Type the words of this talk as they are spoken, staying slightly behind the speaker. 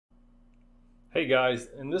Hey guys,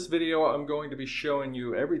 in this video I'm going to be showing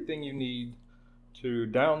you everything you need to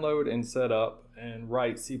download and set up and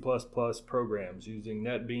write C++ programs using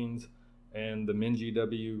Netbeans and the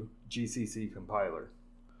MinGW GCC compiler.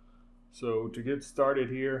 So to get started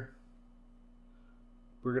here,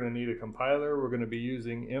 we're going to need a compiler. We're going to be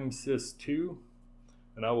using msys2,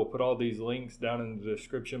 and I will put all these links down in the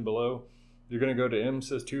description below. You're going to go to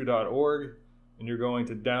msys2.org and you're going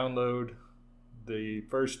to download the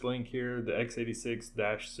first link here, the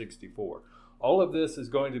x86-64. All of this is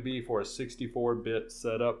going to be for a 64-bit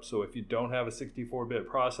setup, so if you don't have a 64-bit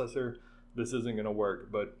processor, this isn't going to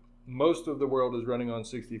work. But most of the world is running on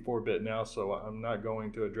 64-bit now, so I'm not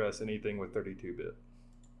going to address anything with 32-bit.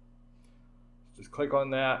 Just click on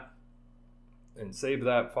that and save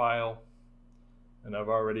that file. And I've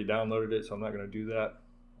already downloaded it, so I'm not going to do that.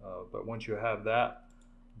 But once you have that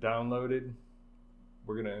downloaded,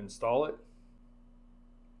 we're going to install it.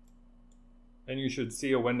 And you should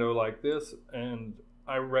see a window like this, and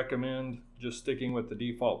I recommend just sticking with the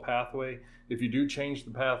default pathway. If you do change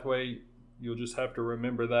the pathway, you'll just have to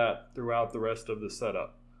remember that throughout the rest of the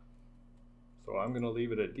setup. So I'm going to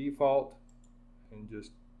leave it at default and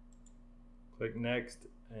just click next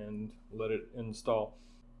and let it install.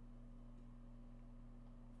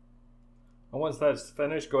 And once that's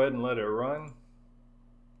finished, go ahead and let it run.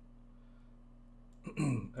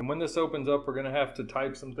 And when this opens up, we're going to have to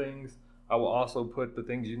type some things. I will also put the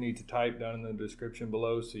things you need to type down in the description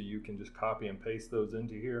below, so you can just copy and paste those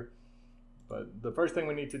into here. But the first thing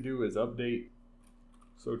we need to do is update.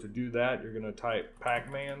 So to do that, you're going to type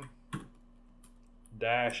pacman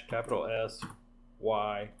 -SYUU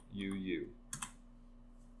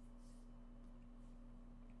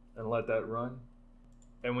and let that run.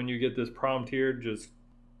 And when you get this prompt here, just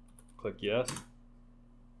click yes.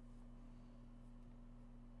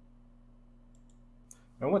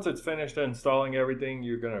 And once it's finished installing everything,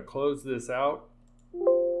 you're going to close this out,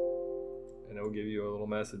 and it will give you a little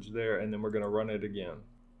message there, and then we're going to run it again.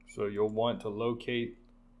 So you'll want to locate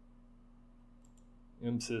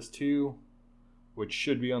msys2, which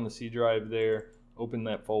should be on the C drive there, open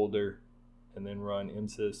that folder, and then run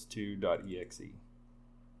msys2.exe.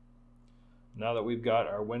 Now that we've got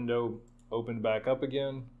our window opened back up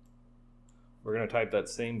again, we're going to type that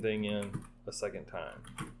same thing in a second time.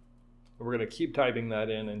 We're going to keep typing that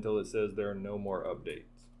in until it says there are no more updates.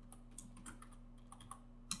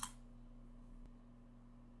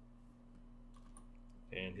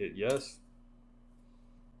 And hit yes.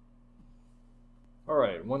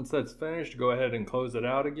 Alright, once that's finished, go ahead and close it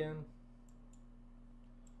out again.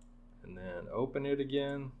 And then open it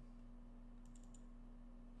again.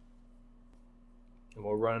 And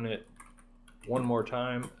we'll run it one more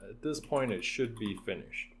time. At this point, it should be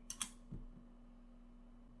finished.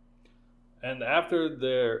 And after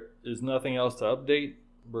there is nothing else to update,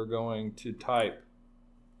 we're going to type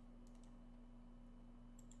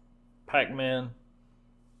pacman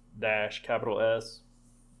 -S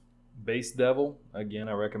base-devel. Again,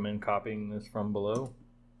 I recommend copying this from below.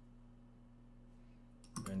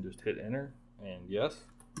 And just hit enter and yes.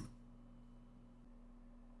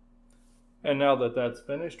 And now that that's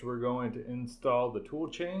finished, we're going to install the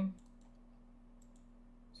toolchain.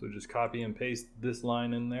 So just copy and paste this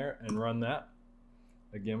line in there and run that.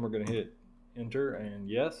 Again, we're going to hit enter and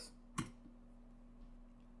yes.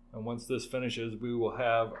 And once this finishes, we will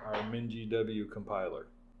have our MinGW compiler.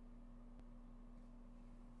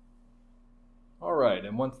 Alright,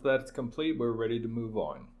 and once that's complete, we're ready to move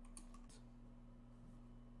on.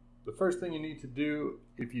 The first thing you need to do,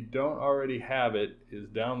 if you don't already have it, is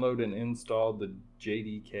download and install the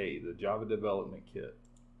JDK, the Java Development Kit.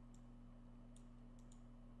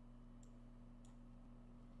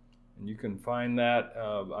 And you can find that,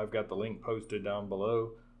 I've got the link posted down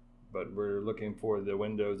below, but we're looking for the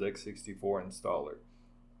Windows x64 installer.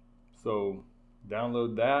 So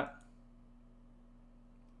download that,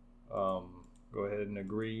 go ahead and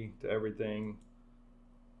agree to everything.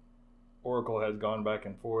 Oracle has gone back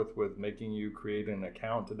and forth with making you create an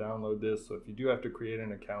account to download this, so if you do have to create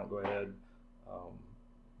an account, go ahead.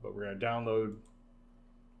 But we're going to download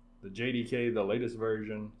the JDK, the latest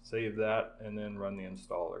version, save that, and then run the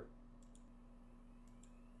installer.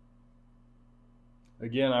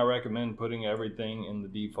 Again, I recommend putting everything in the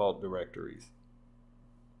default directories.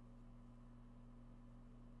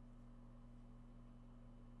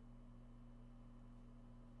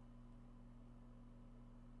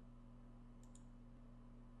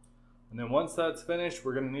 And then once that's finished,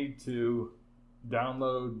 we're going to need to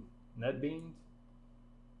download Netbeans.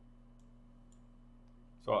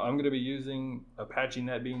 So I'm going to be using Apache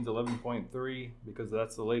Netbeans 11.3 because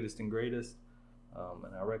that's the latest and greatest.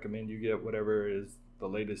 And I recommend you get whatever is the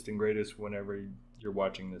latest and greatest whenever you're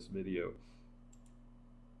watching this video.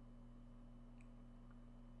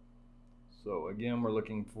 So again, we're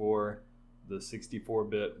looking for the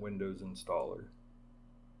 64-bit Windows installer.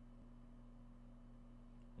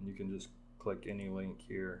 And you can just click any link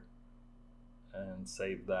here and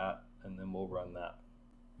save that, and then we'll run that.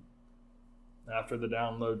 After the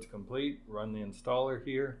download's complete, run the installer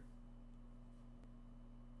here.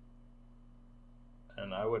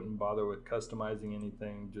 And I wouldn't bother with customizing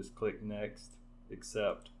anything, just click next,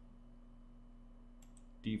 accept,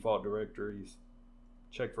 default directories,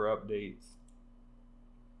 check for updates.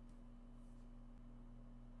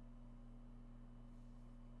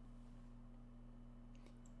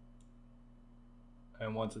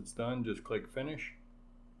 And once it's done, just click finish.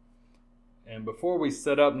 And before we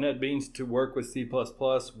set up Netbeans to work with C++,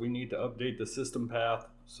 we need to update the system path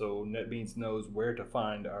so Netbeans knows where to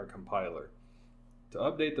find our compiler. To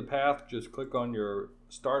update the path, just click on your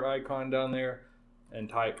start icon down there and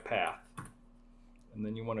type path. And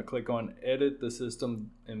then you want to click on edit the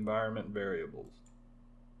system environment variables.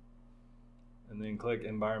 And then click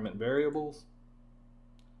environment variables.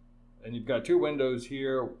 And you've got two windows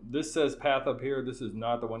here. This says path up here. This is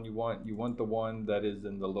not the one you want. You want the one that is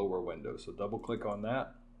in the lower window. So double click on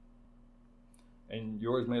that. And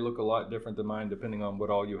yours may look a lot different than mine depending on what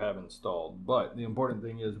all you have installed. But the important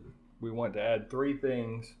thing is we want to add three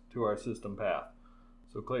things to our system path.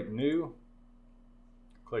 So click new,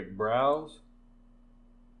 click browse,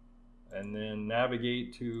 and then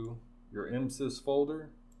navigate to your MSys folder,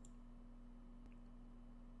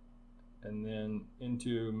 and then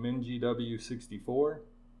into MinGW64,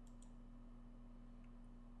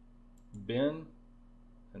 bin,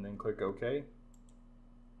 and then click OK.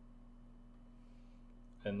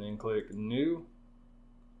 And then click new,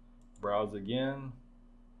 browse again,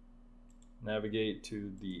 navigate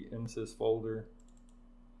to the MSys folder,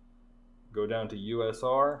 go down to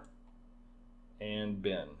USR, and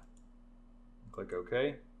bin. Click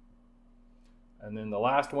OK. And then the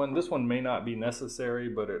last one, this one may not be necessary,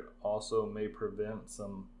 but it also may prevent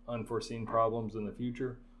some unforeseen problems in the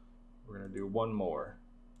future. We're going to do one more.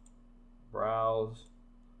 Browse,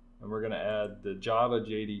 and we're going to add the Java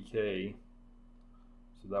JDK.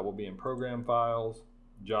 So that will be in Program Files,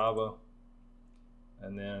 Java,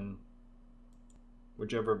 and then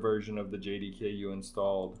whichever version of the JDK you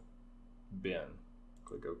installed, bin.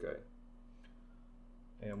 Click OK.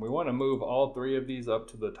 And we want to move all three of these up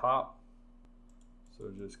to the top.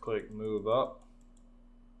 So just click move up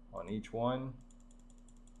on each one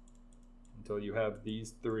until you have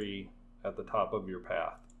these three at the top of your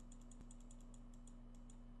path.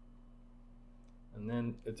 And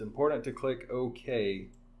then it's important to click OK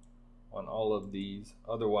on all of these,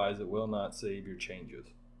 otherwise it will not save your changes.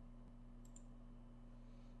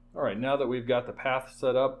 Alright, now that we've got the path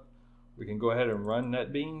set up, we can go ahead and run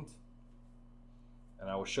Netbeans, and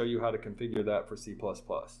I will show you how to configure that for C++.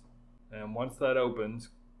 And once that opens,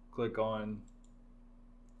 click on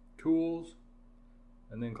Tools,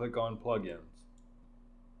 and then click on Plugins.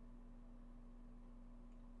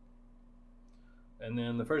 And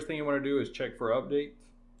then the first thing you want to do is check for updates.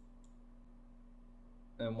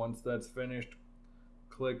 And once that's finished,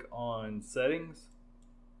 click on Settings,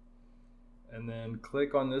 and then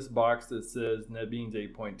click on this box that says Netbeans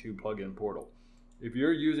 8.2 Plugin Portal. If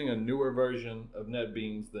you're using a newer version of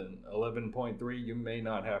Netbeans than 11.3, you may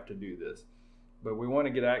not have to do this. But we want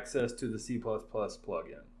to get access to the C++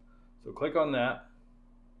 plugin. So click on that,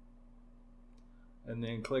 and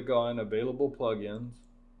then click on Available Plugins,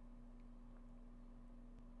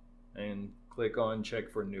 and click on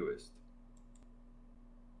Check for Newest.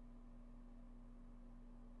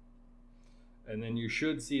 And then you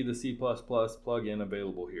should see the C++ plugin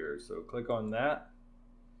available here. So click on that,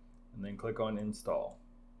 and then click on Install.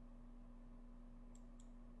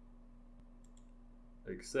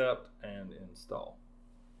 Accept and install.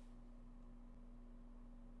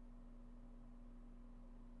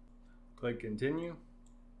 Click Continue.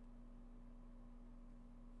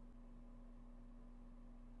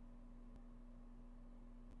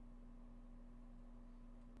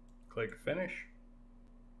 Click Finish.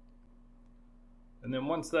 And then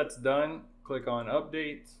once that's done, click on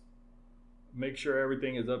Updates. Make sure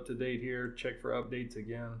everything is up to date here. Check for updates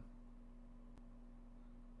again.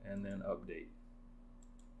 And then Update.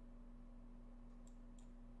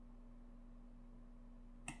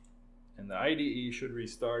 And the IDE should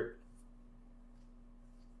restart.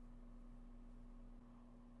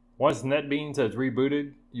 Once Netbeans has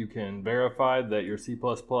rebooted, you can verify that your C++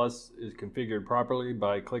 is configured properly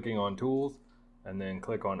by clicking on Tools and then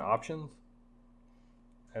click on Options.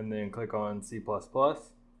 and then click on C++.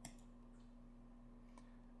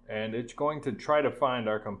 And it's going to try to find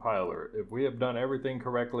our compiler. If we have done everything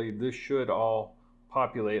correctly, this should all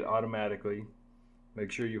populate automatically.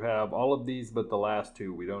 Make sure you have all of these but the last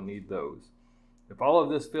two. We don't need those. If all of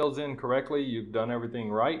this fills in correctly, you've done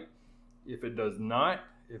everything right. If it does not,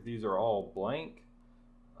 if these are all blank,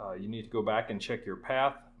 you need to go back and check your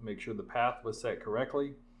path. Make sure the path was set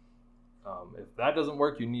correctly. If that doesn't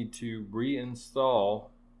work, you need to reinstall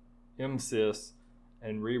msys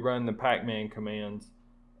and rerun the pacman commands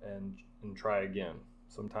and try again.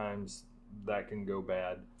 Sometimes that can go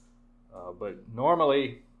bad, but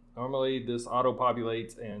normally this auto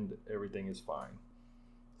populates and everything is fine.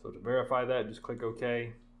 So to verify that, just click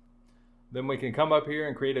OK. Then we can come up here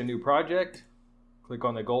and create a new project. Click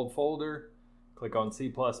on the gold folder, click on C++,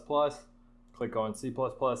 click on C++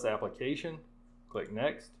 application, click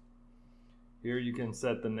next. Here you can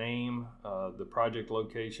set the name, the project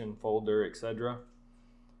location, folder, etc.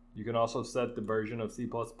 You can also set the version of C++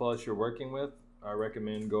 you're working with. I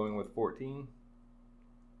recommend going with 14.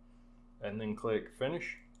 And then click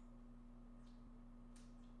Finish.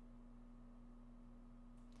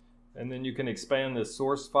 And then you can expand this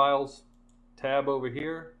Source Files tab over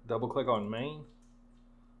here. Double click on Main.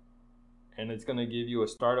 And it's going to give you a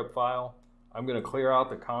startup file. I'm going to clear out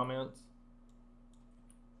the comments.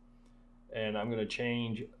 And I'm going to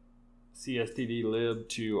change cstdlib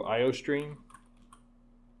to iostream.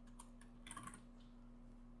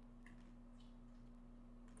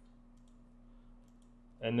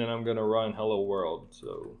 And then I'm going to run hello world.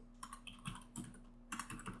 So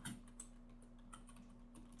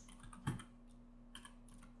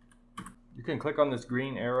you can click on this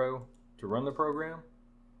green arrow to run the program.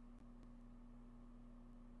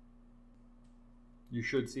 You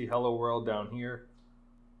should see hello world down here.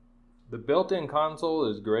 The built-in console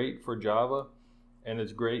is great for Java and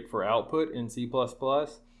it's great for output in C++,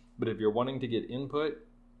 but if you're wanting to get input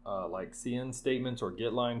like cin statements or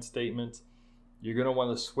getline statements, you're going to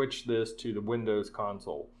want to switch this to the Windows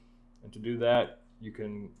console. And to do that, you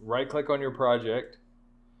can right click on your project,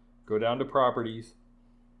 go down to Properties,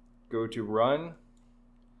 go to Run,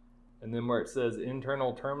 and then where it says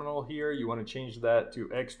Internal Terminal here, you want to change that to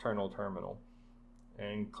External Terminal.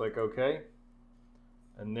 And click OK.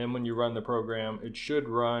 And then when you run the program, it should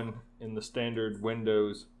run in the standard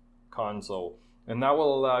Windows console. And that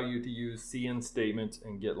will allow you to use cin statements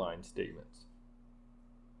and getline statements.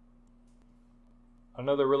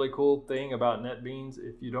 Another really cool thing about Netbeans,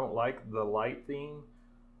 if you don't like the light theme,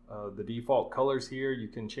 the default colors here, you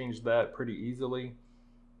can change that pretty easily.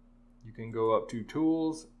 You can go up to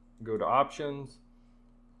Tools, go to Options,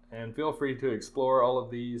 and feel free to explore all of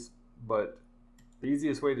these, but the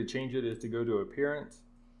easiest way to change it is to go to Appearance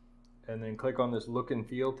and then click on this Look and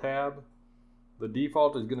Feel tab. The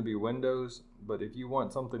default is going to be Windows, but if you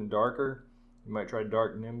want something darker, you might try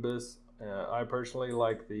Dark Nimbus. I personally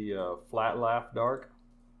like the Flat Laugh Dark.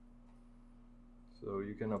 So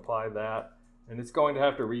you can apply that. And it's going to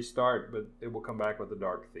have to restart, but it will come back with a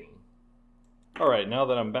dark theme. Alright, now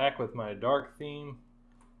that I'm back with my dark theme,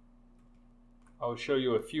 I'll show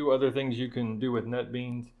you a few other things you can do with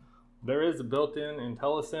Netbeans. There is a built-in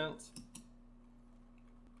IntelliSense.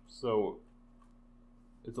 So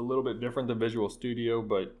it's a little bit different than Visual Studio,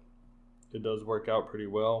 but it does work out pretty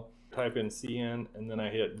well. Type in cin and then I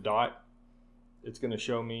hit dot. It's going to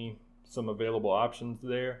show me some available options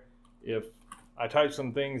there. If I typed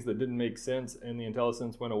some things that didn't make sense and the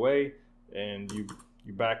IntelliSense went away and you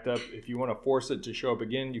backed up, if you want to force it to show up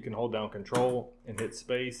again, you can hold down Control and hit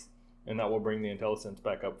space, and that will bring the IntelliSense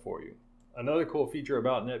back up for you. Another cool feature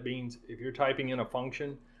about Netbeans, if you're typing in a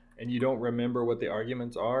function and you don't remember what the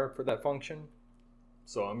arguments are for that function,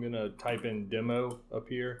 so I'm going to type in demo up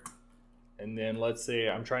here, and then let's say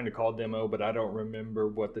I'm trying to call demo but I don't remember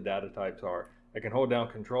what the data types are. I can hold down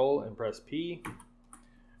Control and press P,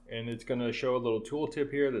 and it's going to show a little tooltip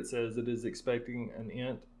here that says it is expecting an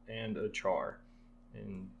int and a char,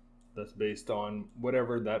 and that's based on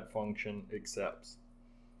whatever that function accepts.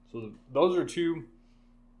 So those are two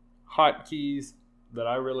hotkeys that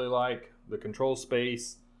I really like: the control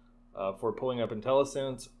space for pulling up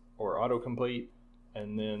IntelliSense or autocomplete,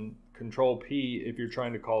 and then Control P if you're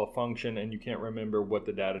trying to call a function and you can't remember what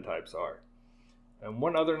the data types are. And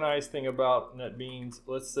one other nice thing about Netbeans,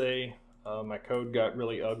 let's say my code got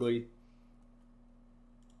really ugly,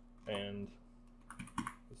 and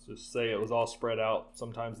let's just say it was all spread out.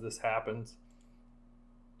 Sometimes this happens.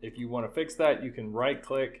 If you want to fix that, you can right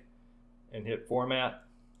click and hit Format,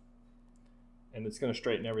 and it's going to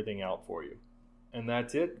straighten everything out for you. And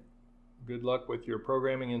that's it. Good luck with your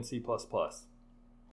programming in C++.